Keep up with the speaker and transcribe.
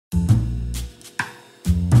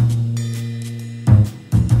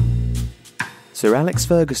Sir Alex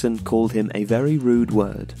Ferguson called him a very rude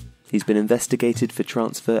word. He's been investigated for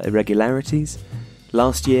transfer irregularities.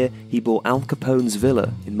 Last year, he bought Al Capone's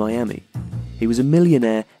villa in Miami. He was a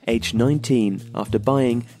millionaire aged 19 after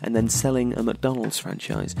buying and then selling a McDonald's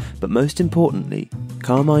franchise. But most importantly,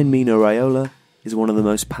 Carmine Mino Raiola is one of the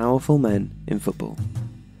most powerful men in football.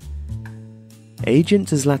 Agent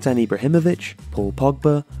to Zlatan Ibrahimovic, Paul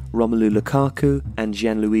Pogba, Romelu Lukaku and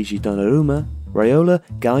Gianluigi Donnarumma, Raiola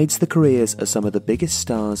guides the careers of some of the biggest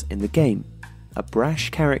stars in the game. A brash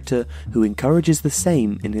character who encourages the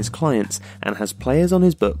same in his clients and has players on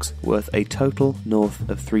his books worth a total north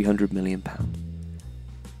of £300 million.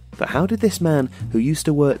 But how did this man, who used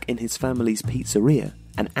to work in his family's pizzeria,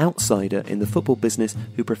 an outsider in the football business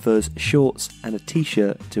who prefers shorts and a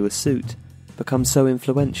t-shirt to a suit, become so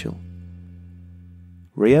influential?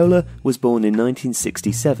 Raiola was born in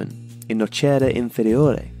 1967 in Nocera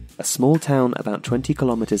Inferiore, a small town about 20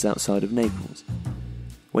 kilometers outside of Naples.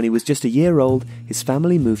 When he was just a year old, his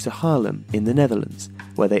family moved to Haarlem in the Netherlands,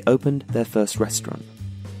 where they opened their first restaurant.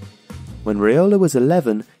 When Raiola was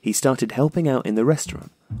 11, he started helping out in the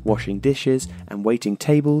restaurant, washing dishes and waiting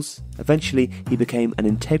tables. Eventually, he became an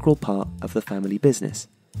integral part of the family business.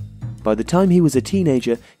 By the time he was a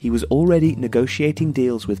teenager, he was already negotiating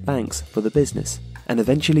deals with banks for the business, and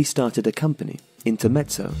eventually started a company,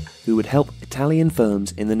 Intermezzo, who would help Italian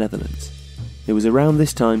firms in the Netherlands. It was around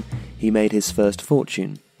this time he made his first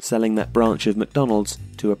fortune, selling that branch of McDonald's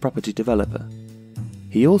to a property developer.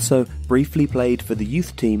 He also briefly played for the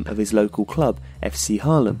youth team of his local club, FC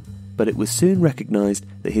Haarlem, but it was soon recognised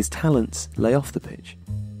that his talents lay off the pitch.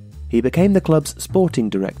 He became the club's sporting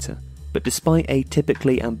director, but despite a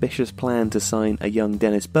typically ambitious plan to sign a young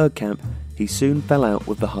Dennis Bergkamp, he soon fell out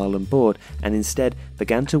with the Haarlem board and instead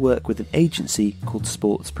began to work with an agency called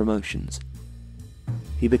Sports Promotions.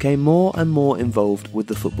 He became more and more involved with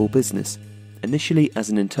the football business, initially as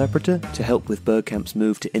an interpreter to help with Bergkamp's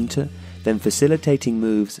move to Inter, then facilitating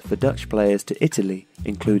moves for Dutch players to Italy,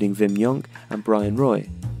 including Wim Jonk and Brian Roy.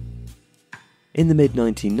 In the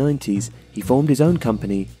mid-1990s, he formed his own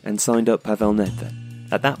company and signed up Pavel Nedved,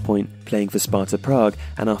 at that point playing for Sparta Prague,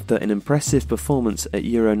 and after an impressive performance at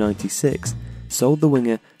Euro 96, sold the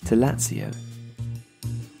winger to Lazio.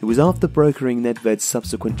 It was after brokering Nedved's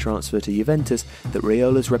subsequent transfer to Juventus that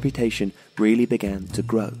Raiola's reputation really began to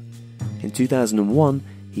grow. In 2001,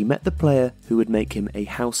 he met the player who would make him a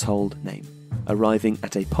household name, arriving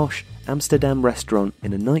at a posh Amsterdam restaurant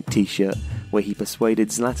in a night t-shirt where he persuaded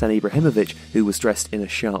Zlatan Ibrahimovic, who was dressed in a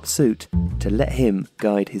sharp suit, to let him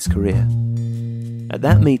guide his career. At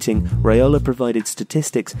that meeting, Raiola provided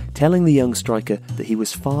statistics telling the young striker that he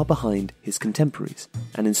was far behind his contemporaries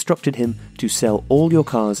and instructed him to sell all your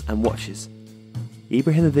cars and watches.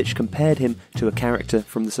 Ibrahimovic compared him to a character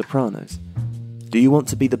from The Sopranos. Do you want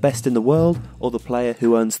to be the best in the world or the player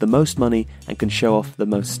who earns the most money and can show off the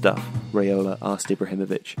most stuff? Raiola asked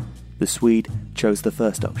Ibrahimovic. The Swede chose the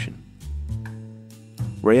first option.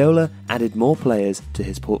 Raiola added more players to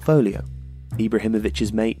his portfolio.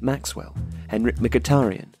 Ibrahimovic's mate Maxwell, Henrik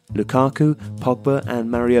Mkhitaryan, Lukaku, Pogba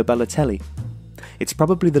and Mario Balotelli. It's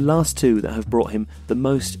probably the last two that have brought him the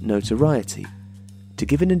most notoriety. To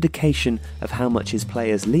give an indication of how much his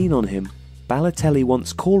players lean on him, Balotelli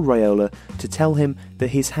once called Raiola to tell him that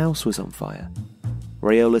his house was on fire.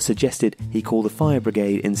 Raiola suggested he call the fire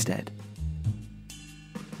brigade instead.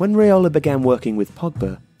 When Raiola began working with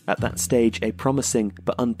Pogba, at that stage a promising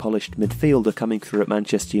but unpolished midfielder coming through at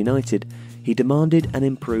Manchester United, he demanded an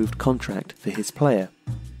improved contract for his player.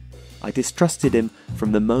 I distrusted him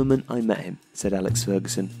from the moment I met him, said Alex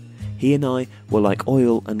Ferguson. He and I were like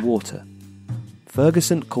oil and water.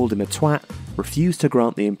 Ferguson called him a twat, refused to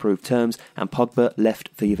grant the improved terms, and Pogba left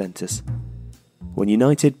for Juventus. When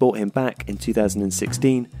United bought him back in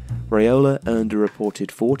 2016, Raiola earned a reported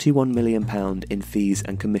 £41 million in fees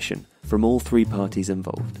and commission from all three parties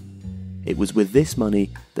involved. It was with this money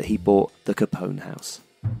that he bought the Capone house.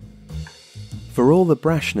 For all the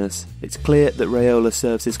brashness, it's clear that Raiola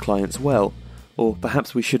serves his clients well, or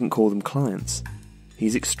perhaps we shouldn't call them clients.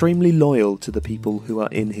 He's extremely loyal to the people who are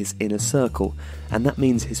in his inner circle, and that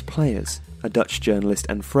means his players, a Dutch journalist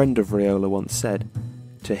and friend of Raiola once said.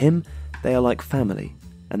 To him, they are like family,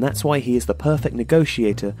 and that's why he is the perfect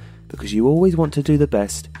negotiator, because you always want to do the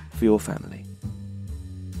best for your family.